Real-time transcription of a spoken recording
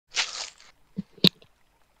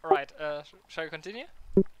Alright, shall we continue?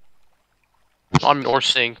 I'm or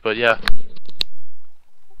sync, but yeah.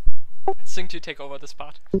 Sync to take over this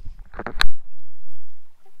part.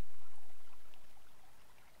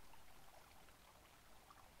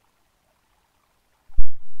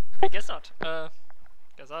 I guess not.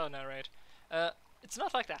 Guess I'll narrate. It's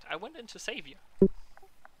not like that. I went in to save you.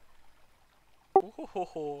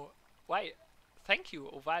 Oh. Why? Thank you,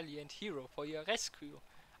 O valiant hero, for your rescue.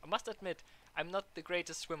 I must admit, I'm not the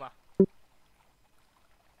greatest swimmer.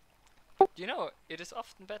 You know, it is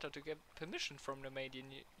often better to get permission from the maiden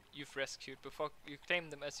you've rescued before you claim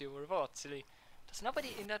them as your reward, silly. Does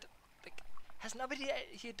nobody in that... Like, has nobody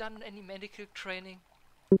here done any medical training?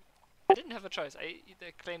 I didn't have a choice. I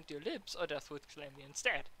either claimed your lips or death would claim me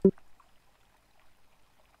instead.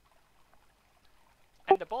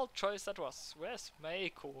 And a bold choice that was. Where's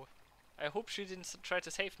Maiko? I hope she didn't try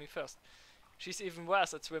to save me first. She's even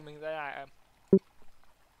worse at swimming than I am.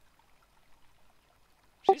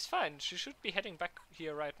 She's fine. She should be heading back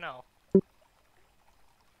here right now.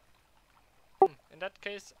 In that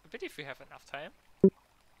case, I believe we have enough time.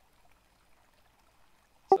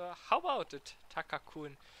 So, how about it,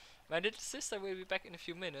 Taka-kun? My little sister will be back in a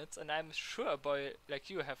few minutes, and I'm sure a boy like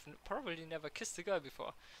you have probably never kissed a girl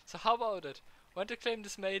before. So how about it? Want to claim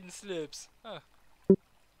this maiden's lips? Huh.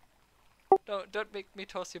 Don't make me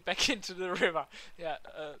toss you back into the river. Yeah,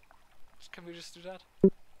 can we just do that?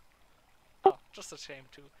 Oh, just a shame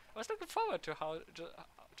too. I was looking forward to to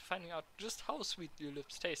finding out just how sweet your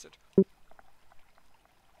lips tasted.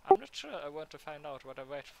 I'm not sure I want to find out what a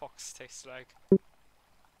wet fox tastes like.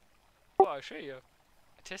 Oh, I'll show you.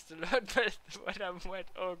 I taste a lot better when I'm wet.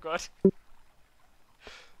 Oh god.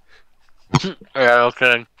 Yeah,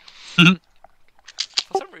 okay.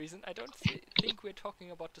 For some reason, I don't think we're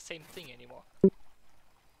talking about the same thing anymore. I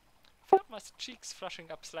felt my cheeks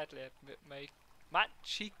flushing up slightly at my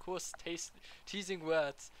cheek was teasing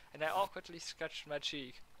words, and I awkwardly scratched my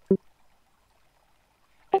cheek.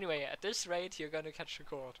 Anyway, at this rate, you're gonna catch a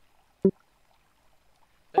cold.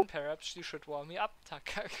 Then perhaps you should warm me up,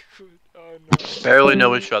 Taka-kun. Oh no. Barely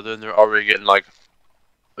know each other, and they're already getting like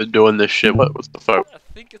doing this shit. What the fuck? I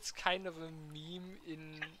think it's kind of a meme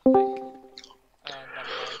in like. Never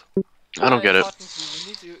mind. I don't get it. Importantly,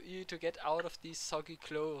 we need you to get out of these soggy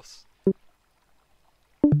clothes.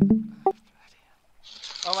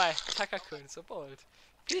 Oh my, Taka-kun, so bold.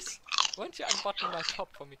 Please, won't you unbutton my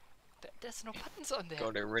top for me? There's no buttons on there.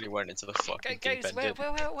 God, they really went into the fucking Guys, deep where end.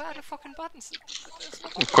 are the fucking buttons? There's no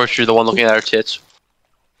buttons Of course, on you're the one looking at our tits.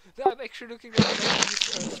 there. No, I'm actually looking at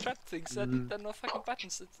these strap things. There are no fucking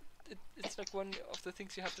buttons. It's like one of the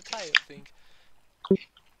things you have to tie, I think.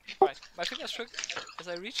 Right, my fingers shook as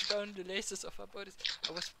I reached down the laces of our bodies.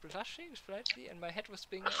 I was blushing slightly and my head was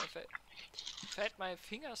spinning if I had my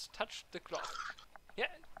fingers touched the cloth. Yeah,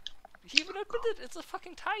 he even admitted it's a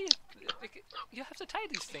fucking tie. Like, you have to tie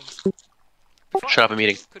these things. Before Shut up, I'm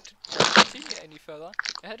eating. could continue any further,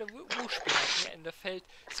 I had a whoosh behind me and I felt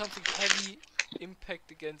something heavy impact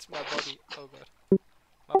against my body. Oh god.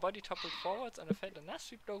 My body toppled forwards and I felt a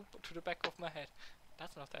nasty blow to the back of my head.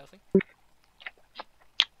 That's not healthy.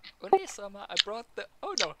 One-sama, I brought the...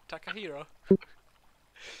 Oh no, Takahiro. I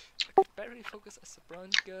could barely focus as the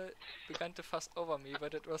brown girl began to fuss over me,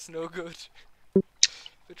 but it was no good.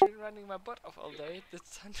 Between running my butt off all day, the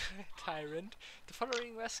sun tyrant, the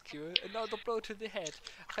following rescue, and now the blow to the head,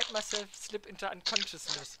 I felt myself slip into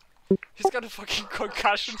unconsciousness. He's got a fucking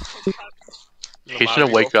concussion. He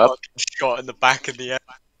shouldn't wake up. Shot in the back of the head.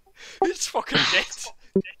 He's fucking dead.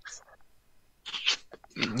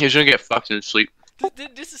 He's gonna get fucked in his sleep.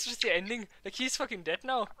 This is just the ending. Like, he's fucking dead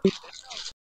now.